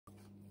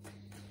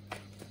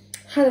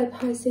Hello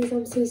Pisces,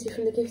 I'm Susie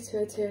from the Gift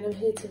Tarot and I'm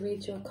here to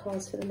read your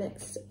cards for the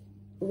next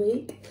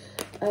week.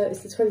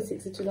 It's the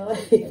 26th of July, I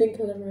think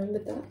I'll have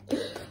remembered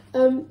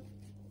that.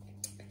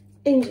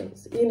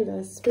 Angels,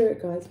 universe,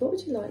 spirit guides, what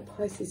would you like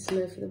Pisces to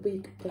know for the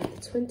week of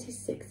the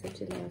 26th of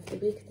July, for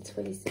the week of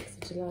the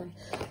 26th of July?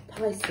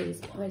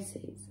 Pisces,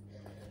 Pisces.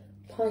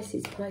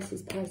 Pisces,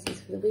 Pisces,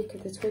 Pisces, for the week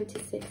of the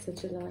 26th of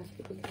July,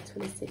 for the week of the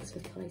 26th for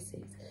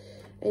Pisces.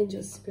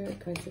 Angels,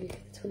 spirit guides, for the week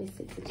of the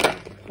 26th of July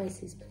for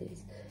Pisces,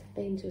 please.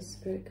 Angels,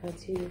 spirit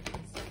guides,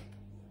 universe.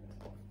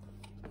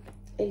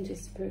 Angels,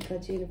 spirit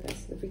guides,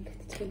 universe, for the week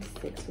of the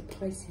 26th for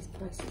Pisces,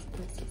 Pisces,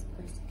 Pisces,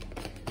 Pisces.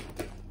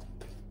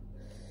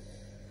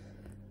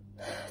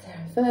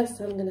 There, first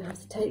I'm going to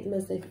have to take them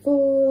as they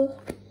fall.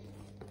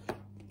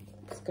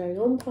 What's going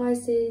on,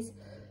 Pisces?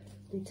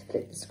 I need to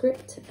flip the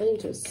script.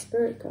 Angels,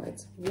 spirit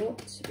guides,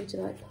 what would you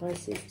like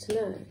Pisces to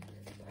know?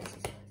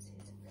 Pisces,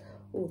 Pisces.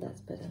 Oh,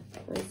 that's better.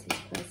 Pisces,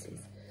 Pisces.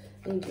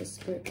 Angels,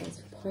 spirit guides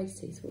for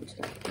Pisces, what would you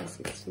like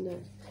Pisces to know?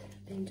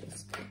 Angels,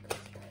 spirit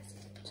guides, Pisces,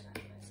 what would you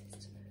like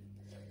Pisces to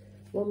know?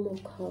 One more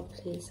card,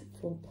 please,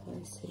 for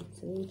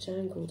Pisces. They're all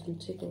jangled and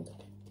jiggled.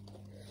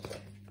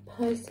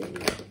 Pisces.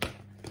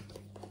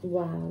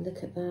 Wow,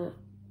 look at that.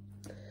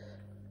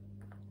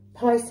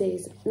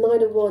 Pisces,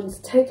 Nine of Wands,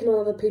 taking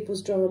on other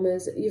people's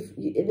dramas. And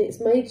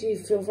it's made you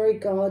feel very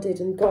guarded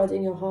and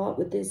guarding your heart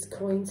with these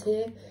coins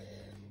here.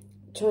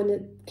 Trying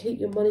to keep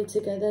your money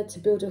together to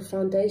build your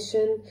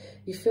foundation.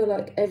 You feel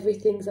like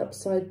everything's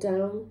upside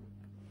down.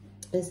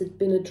 There's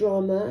been a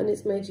drama and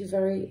it's made you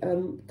very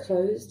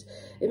closed.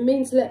 It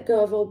means let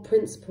go of old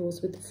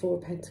principles with the Four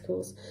of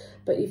Pentacles.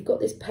 But you've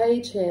got this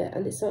page here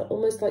and it's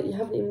almost like you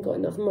haven't even got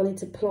enough money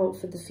to plant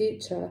for the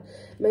future.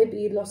 Maybe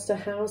you lost a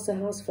house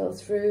fell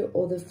through,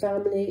 or the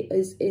family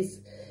is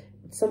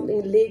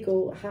something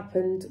legal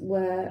happened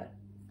where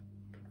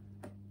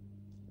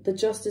the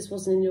justice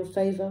wasn't in your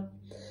favour.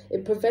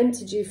 It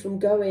prevented you from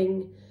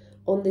going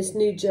on this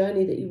new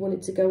journey that you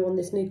wanted to go on,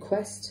 this new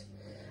quest.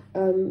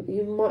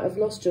 You might have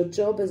lost your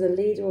job as a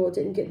leader or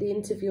didn't get the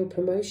interview or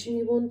promotion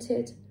you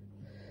wanted.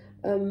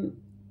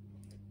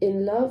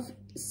 In love,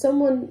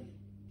 someone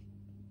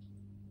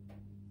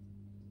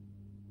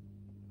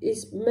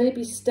is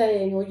maybe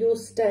staying, or you're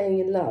staying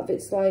in love.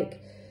 It's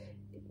like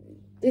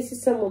this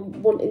is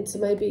someone wanting to,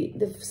 maybe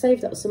they've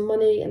saved up some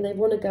money and they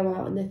want to go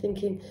out and they're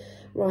thinking,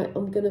 right,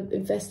 I'm going to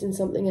invest in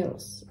something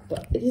else.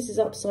 But this is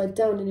upside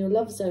down in your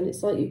love zone.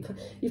 It's like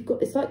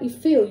it's like you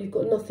feel you've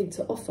got nothing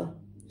to offer.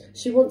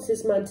 She wants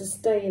this man to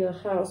stay in her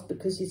house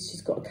because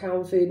she's got a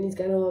cow and food, and he's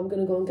going, oh, I'm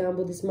going to go and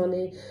gamble this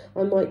money.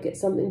 I might get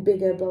something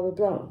bigger, blah, blah,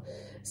 blah.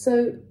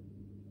 So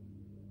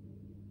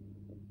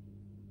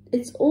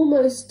it's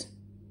almost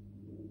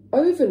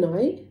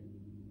overnight.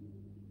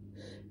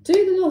 Do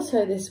the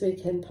lotto this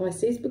weekend,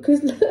 Pisces,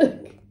 because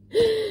look,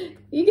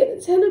 you get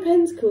the Ten of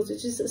Pentacles,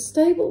 which is a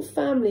stable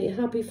family, a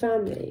happy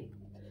family.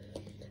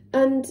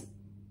 And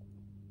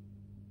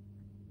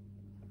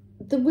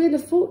the Wheel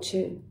of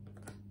Fortune.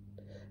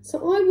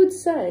 So I would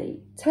say,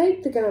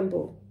 take the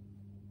gamble,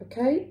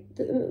 okay?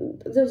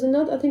 There was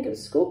another, I think it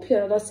was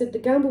Scorpio, and I said the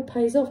gamble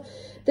pays off.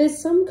 There's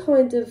some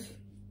kind of...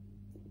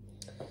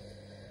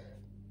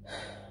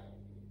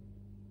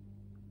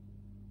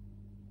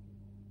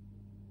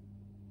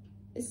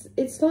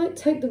 It's like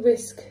take the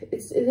risk.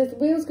 The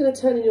wheel's going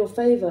to turn in your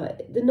favour.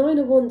 The Nine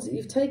of Wands that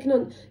you've taken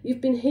on,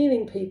 you've been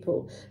healing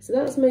people. So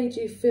that's made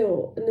you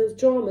feel, and there's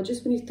drama.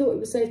 Just when you thought it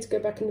was safe to go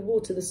back in the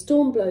water, the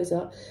storm blows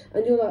up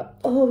and you're like,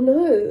 oh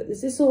no,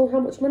 is this all how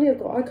much money I've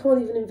got? I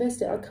can't even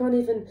invest it. I can't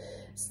even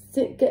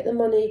get the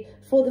money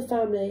for the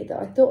family that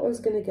I thought I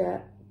was going to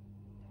get.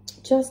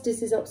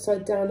 Justice is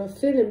upside down. I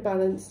feel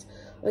imbalanced.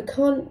 I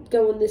can't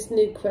go on this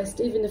new quest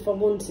even if I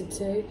wanted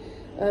to.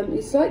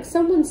 It's like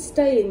someone's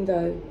staying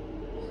though.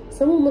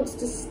 Someone wants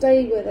to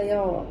stay where they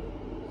are.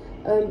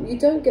 You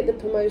don't get the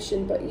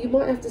promotion, but you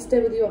might have to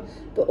stay where you are.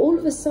 But all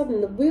of a sudden,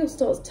 the wheel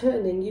starts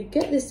turning. You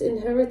get this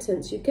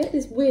inheritance. You get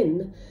this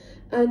win.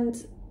 And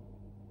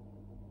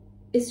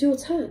it's your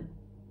turn.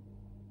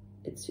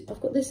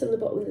 I've got this on the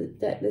bottom of the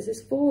deck. There's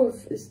this Four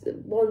of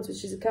Wands,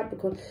 which is a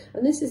Capricorn.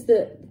 And this is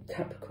the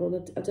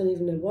Capricorn. I don't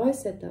even know why I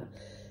said that.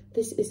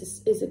 This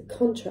is a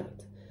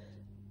contract.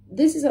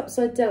 This is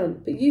upside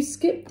down. But you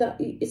skip that.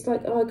 It's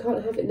like, oh, I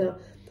can't have it now.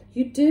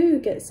 You do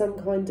get some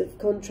kind of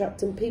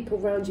contract and people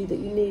around you that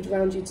you need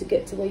around you to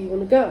get to where you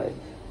want to go.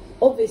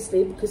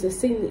 Obviously, because they've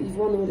seen that you've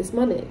won all this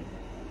money.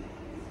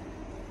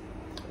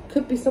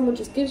 Could be someone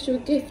just gives you a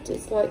gift.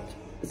 It's like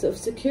sort of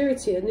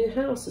security, a new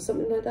house or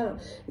something like that.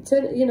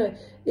 You know,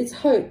 it's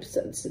hope.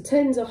 So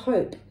 10's a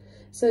hope.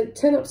 So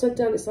 10 upside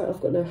down, it's like,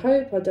 I've got no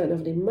hope. I don't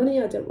have any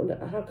money. I don't want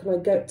to, how can I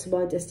go to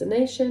my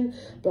destination?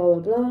 Blah,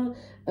 blah,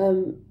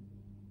 blah.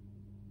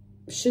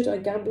 Should I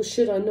gamble?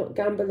 Should I not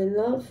gamble in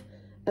love?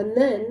 And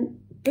then,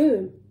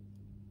 boom,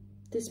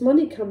 this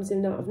money comes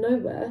in out of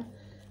nowhere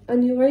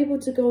and you're able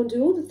to go and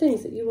do all the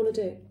things that you want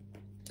to do.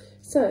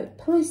 So,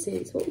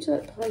 Pisces, what would you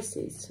like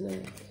Pisces to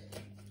know?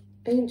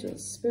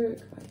 Angels,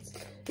 spirit guides.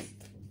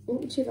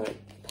 What would you like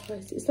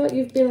Pisces? It's like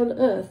you've been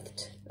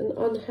unearthed and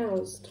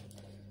unhoused.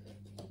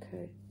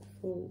 Okay,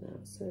 fallen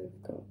out. So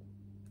we've got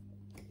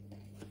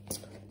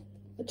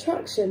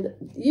attraction.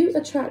 You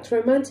attract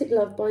romantic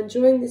love by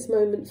enjoying this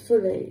moment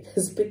fully.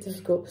 It's a bit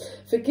difficult.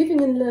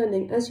 Forgiving and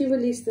learning. As you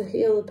release the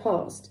heal the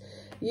past,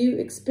 you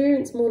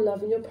experience more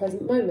love in your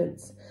present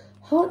moments.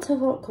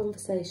 Heart-to-heart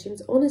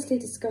conversations. Honestly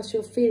discuss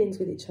your feelings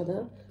with each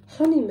other.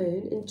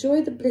 Honeymoon.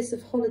 Enjoy the bliss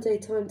of holiday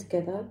time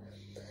together.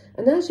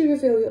 And as you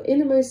reveal your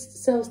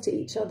innermost selves to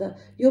each other,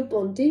 your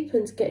bond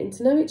deepens, getting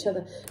to know each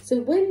other.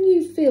 So when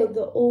you feel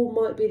that all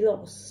might be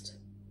lost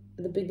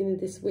at the beginning of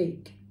this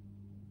week,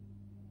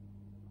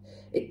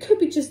 it could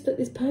be just that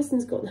this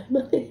person's got no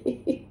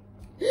money.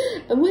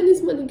 And when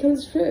this money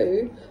comes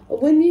through, or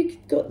when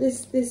you've got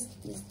this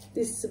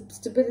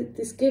stability,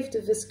 this gift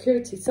of the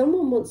security,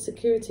 someone wants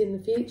security in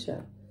the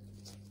future.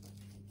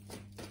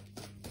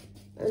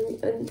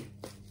 And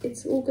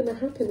it's all going to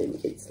happen.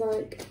 It's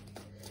like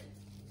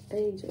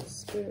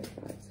angels, spirit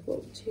guides.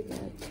 What would you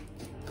like?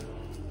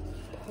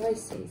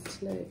 Pisces,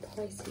 to know.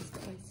 Pisces.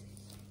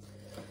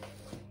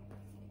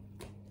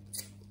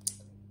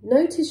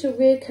 Notice your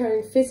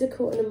recurring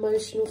physical and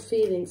emotional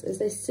feelings as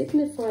they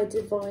signify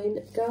divine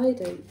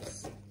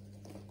guidance.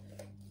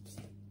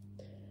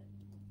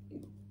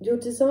 Your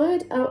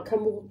desired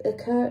outcome will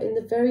occur in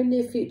the very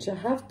near future.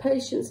 Have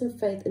patience and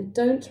faith and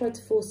don't try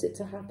to force it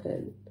to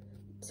happen.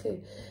 2.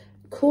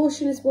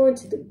 Caution is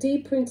warranted. Look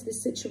deeper into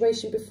this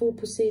situation before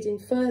proceeding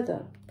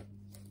further.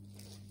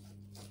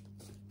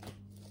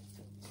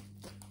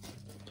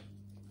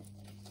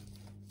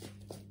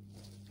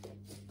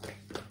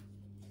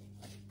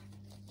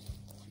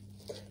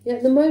 Yeah,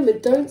 at the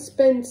moment, don't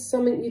spend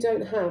something you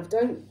don't have.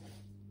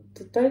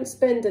 Don't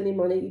spend any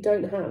money you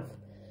don't have.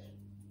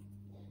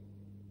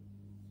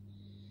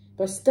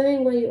 By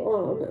staying where you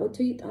are, or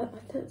do you, I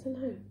don't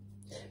know.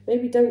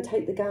 Maybe don't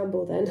take the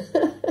gamble then.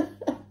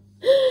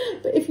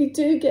 But if you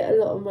do get a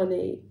lot of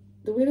money,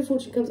 the Wheel of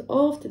Fortune comes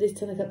after this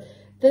 10 of Cups,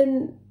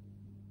 then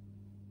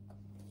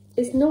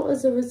it's not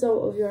as a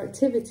result of your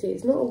activity.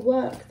 It's not a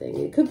work thing.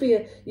 It could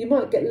be you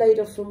might get laid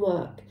off from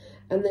work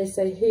and they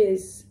say,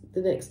 here's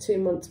the next 2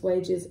 months'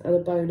 wages and a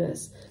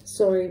bonus.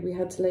 Sorry, we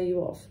had to lay you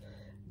off.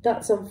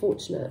 That's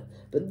unfortunate.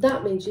 But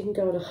that means you can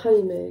go on a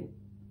honeymoon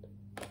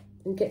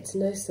and get to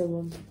know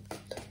someone.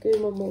 Give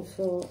me one more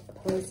for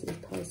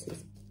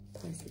Pisces.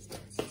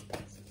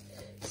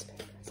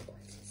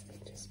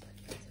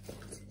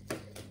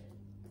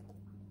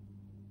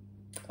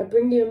 I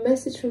bring you a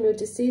message from your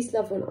deceased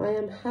loved one. I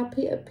am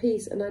happy, at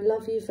peace, and I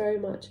love you very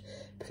much.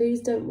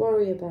 Please don't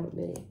worry about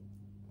me.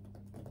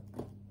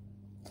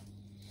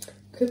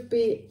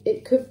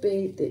 It could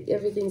be that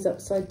everything's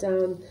upside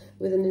down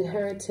with an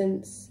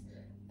inheritance.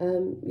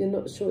 You're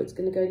not sure it's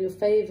going to go in your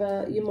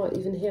favour. You might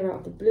even hear out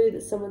of the blue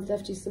that someone's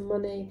left you some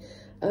money.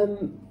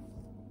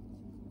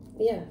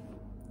 Yeah,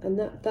 and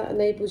that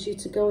enables you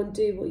to go and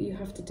do what you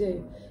have to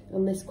do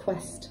on this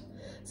quest.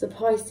 So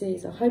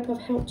Pisces, I hope I've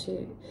helped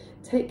you.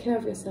 Take care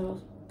of yourself.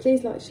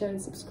 Please like, share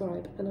and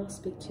subscribe, and I'll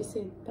speak to you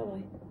soon.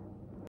 Bye-bye.